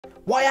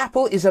Why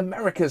Apple is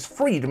America's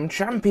freedom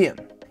champion.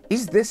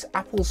 Is this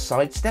Apple's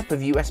sidestep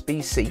of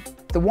USB-C?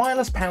 The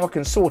Wireless Power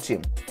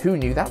Consortium, who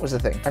knew that was a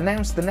thing,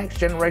 announced the next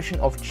generation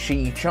of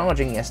Qi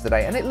charging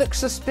yesterday, and it looks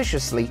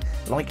suspiciously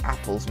like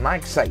Apple's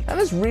MagSafe. And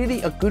there's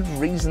really a good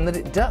reason that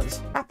it does.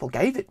 Apple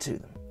gave it to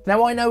them.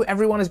 Now, I know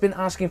everyone has been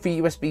asking for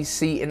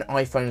USB-C in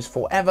iPhones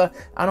forever,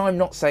 and I'm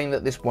not saying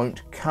that this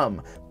won't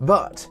come,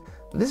 but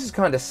this is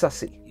kind of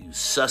sussy.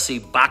 Sussy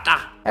butter.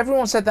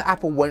 Everyone said that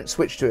Apple won't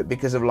switch to it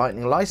because of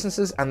Lightning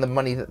licenses and the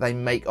money that they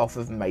make off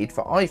of made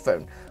for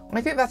iPhone.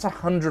 I think that's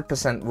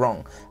 100%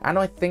 wrong, and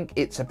I think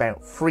it's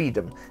about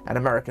freedom and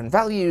American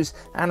values,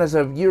 and as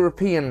a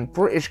European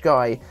British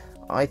guy,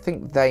 I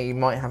think they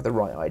might have the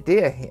right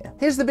idea here.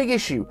 Here's the big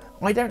issue.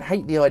 I don't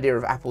hate the idea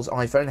of Apple's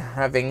iPhone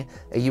having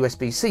a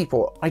USB-C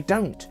port. I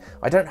don't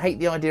hate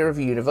the idea of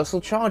a universal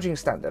charging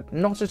standard,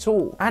 not at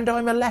all. And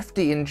I'm a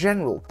lefty in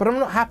general, but I'm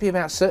not happy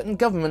about certain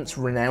governments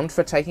renowned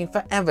for taking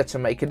forever to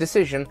make a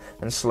decision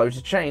and slow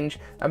to change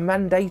and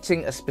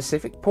mandating a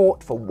specific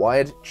port for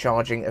wired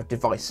charging of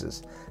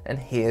devices. And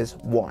here's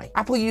why.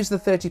 Apple used the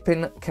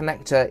 30-pin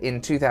connector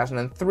in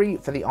 2003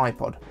 for the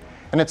iPod.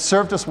 And it's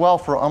served us well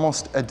for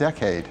almost a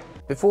decade.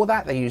 Before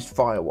that, they used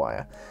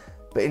firewire.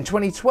 But in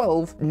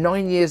 2012,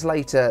 9 years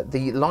later,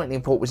 the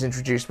Lightning port was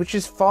introduced, which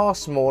is far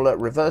smaller,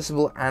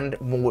 reversible, and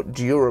more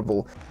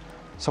durable.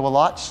 So a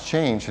lot's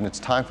changed, and it's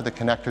time for the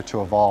connector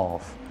to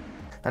evolve.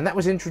 And that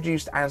was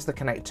introduced as the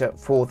connector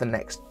for the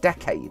next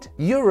decade.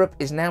 Europe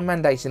is now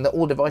mandating that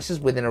all devices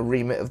within a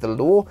remit of the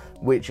law,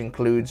 which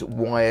includes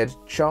wired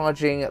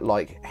charging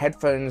like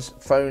headphones,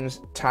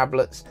 phones,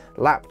 tablets,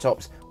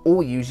 laptops,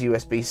 all use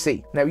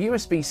USB-C. Now,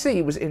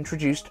 USB-C was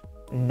introduced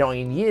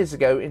 9 years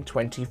ago in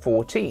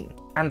 2014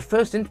 and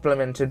first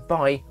implemented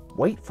by,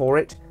 wait for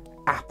it,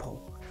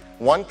 Apple.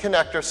 One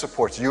connector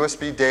supports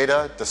USB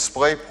data,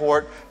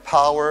 DisplayPort,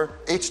 power,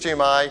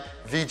 HDMI,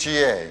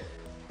 VGA,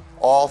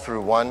 all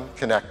through one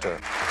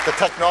connector. The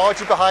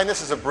technology behind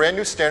this is a brand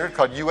new standard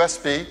called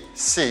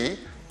USB-C,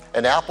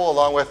 and Apple,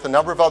 along with a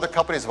number of other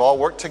companies, have all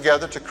worked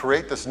together to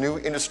create this new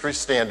industry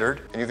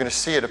standard, and you're going to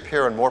see it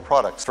appear in more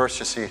products. First,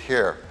 you see it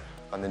here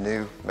on the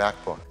new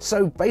MacBook.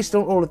 So based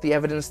on all of the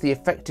evidence, the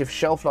effective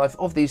shelf life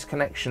of these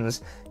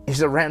connections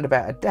is around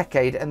about a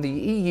decade, and the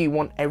EU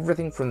want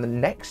everything from the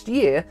next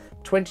year,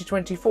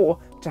 2024,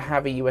 to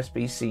have a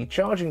USB-C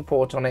charging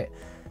port on it,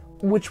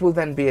 which will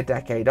then be a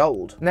decade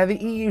old. Now, the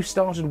EU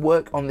started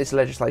work on this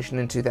legislation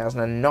in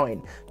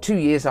 2009, 2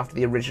 years after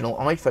the original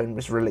iPhone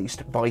was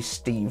released by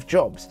Steve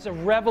Jobs. It's a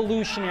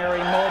revolutionary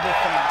mobile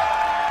phone.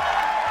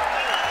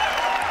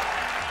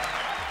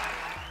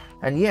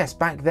 And yes,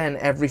 back then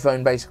every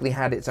phone basically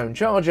had its own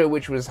charger,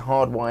 which was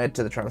hardwired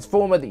to the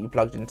transformer that you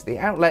plugged into the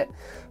outlet.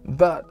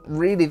 But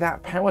really,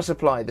 that power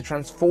supply, the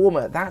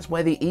transformer, that's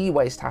where the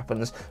e-waste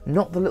happens,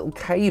 not the little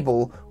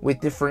cable with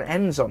different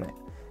ends on it.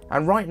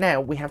 And right now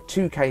we have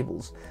two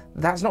cables.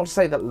 That's not to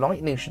say that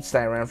Lightning should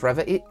stay around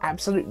forever, it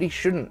absolutely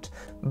shouldn't.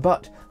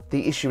 But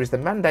the issue is the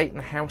mandate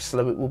and how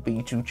slow it will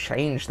be to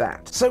change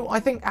that. So I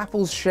think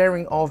Apple's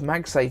sharing of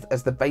MagSafe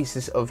as the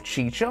basis of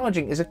Qi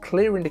charging is a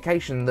clear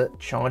indication that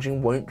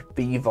charging won't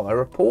be via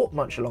a port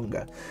much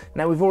longer.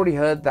 Now, we've already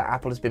heard that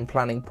Apple has been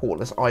planning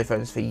portless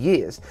iPhones for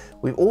years.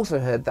 We've also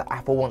heard that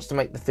Apple wants to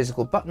make the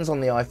physical buttons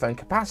on the iPhone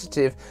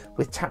capacitive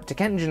with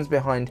taptic engines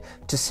behind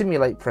to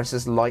simulate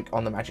presses like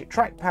on the Magic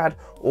Trackpad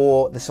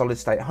or the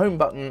solid-state home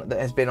button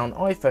that has been on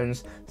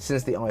iPhones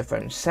since the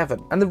iPhone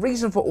 7. And the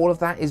reason for all of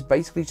that is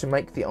basically to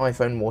make the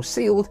iPhone more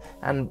sealed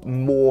and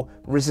more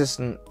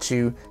resistant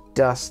to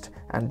dust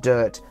and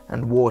dirt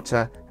and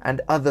water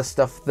and other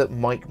stuff that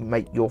might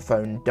make your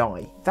phone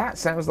die. That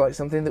sounds like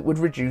something that would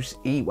reduce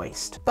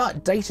e-waste.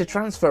 But data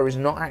transfer is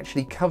not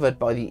actually covered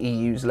by the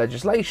EU's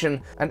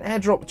legislation, and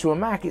AirDrop to a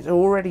Mac is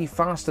already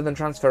faster than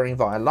transferring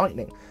via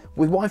Lightning.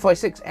 With Wi-Fi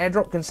 6,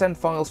 AirDrop can send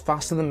files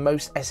faster than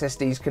most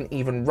SSDs can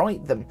even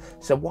write them,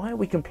 so why are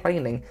we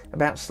complaining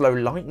about slow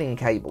Lightning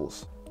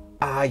cables?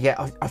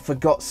 Yeah, I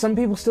forgot, some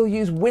people still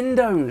use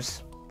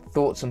Windows.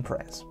 Thoughts and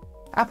prayers.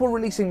 Apple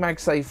releasing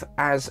MagSafe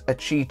as a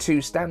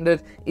Qi2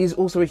 standard is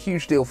also a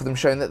huge deal for them,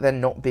 showing that they're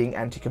not being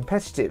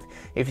anti-competitive.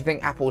 If you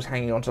think Apple's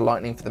hanging on to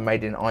Lightning for the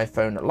made in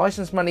iPhone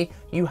license money,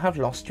 you have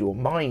lost your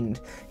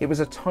mind. It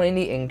was a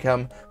tiny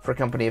income for a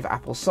company of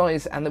Apple's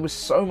size, and there was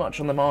so much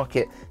on the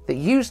market that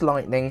used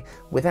Lightning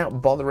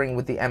without bothering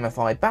with the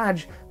MFI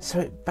badge,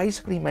 so it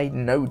basically made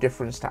no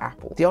difference to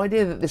Apple. The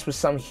idea that this was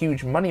some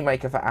huge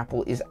moneymaker for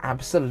Apple is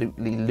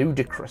absolutely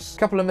ludicrous. A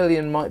couple of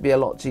million might be a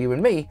lot to you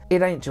and me,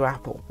 it ain't to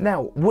Apple.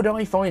 Now, would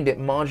I find it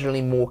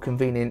marginally more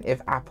convenient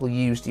if Apple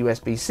used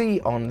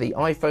USB-C on the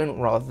iPhone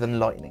rather than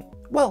Lightning?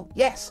 Well,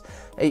 yes,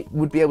 it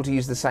would be able to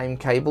use the same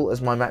cable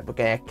as my MacBook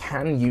Air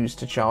can use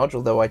to charge,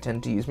 although I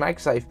tend to use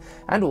MagSafe,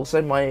 and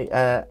also my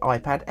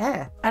iPad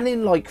Air. And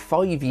in like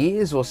 5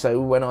 years or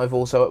so, when I've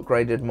also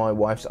upgraded my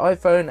wife's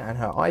iPhone and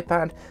her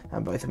iPad,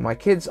 and both of my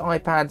kids'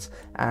 iPads,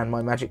 and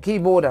my Magic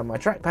Keyboard and my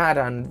trackpad,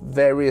 and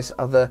various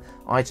other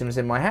items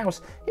in my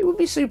house, it would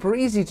be super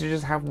easy to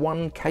just have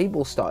one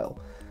cable style.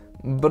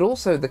 But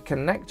also the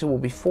connector will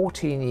be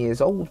 14 years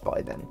old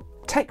by then.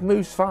 Tech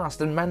moves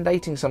fast, and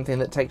mandating something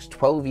that takes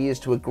 12 years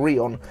to agree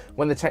on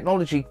when the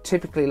technology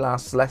typically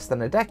lasts less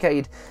than a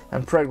decade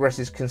and progress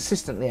is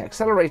consistently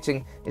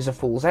accelerating is a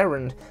fool's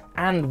errand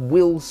and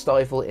will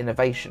stifle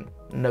innovation,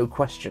 no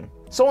question.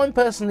 So I'm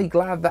personally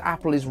glad that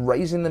Apple is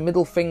raising the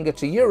middle finger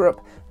to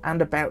Europe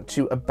and about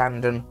to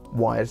abandon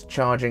wired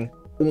charging,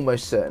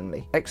 almost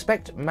certainly.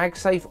 Expect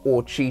MagSafe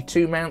or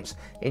Qi2 mounts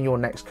in your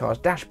next car's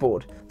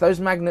dashboard. Those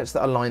magnets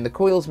that align the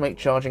coils make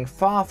charging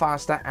far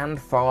faster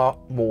and far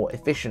more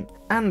efficient.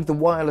 And the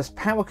Wireless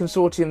Power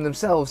Consortium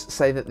themselves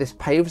say that this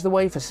paves the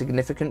way for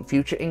significant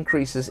future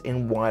increases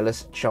in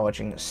wireless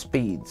charging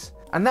speeds.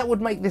 And that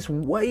would make this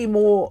way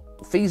more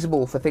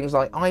feasible for things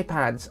like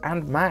iPads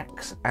and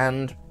Macs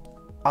and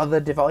other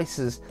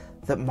devices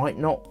that might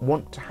not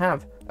want to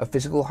have a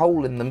physical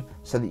hole in them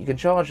so that you can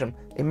charge them.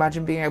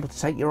 Imagine being able to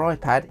take your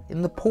iPad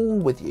in the pool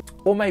with you,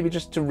 or maybe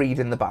just to read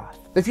in the bath.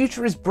 The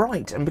future is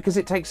bright, and because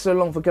it takes so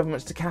long for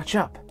governments to catch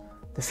up,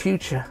 the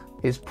future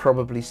is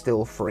probably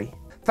still free.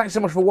 Thanks so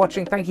much for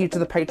watching. Thank you to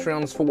the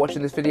Patreons for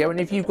watching this video, and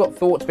if you've got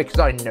thoughts, because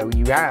I know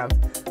you have,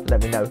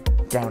 let me know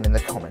down in the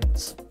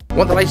comments.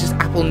 Want the latest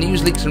Apple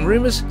news, leaks and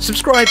rumours?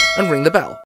 Subscribe and ring the bell.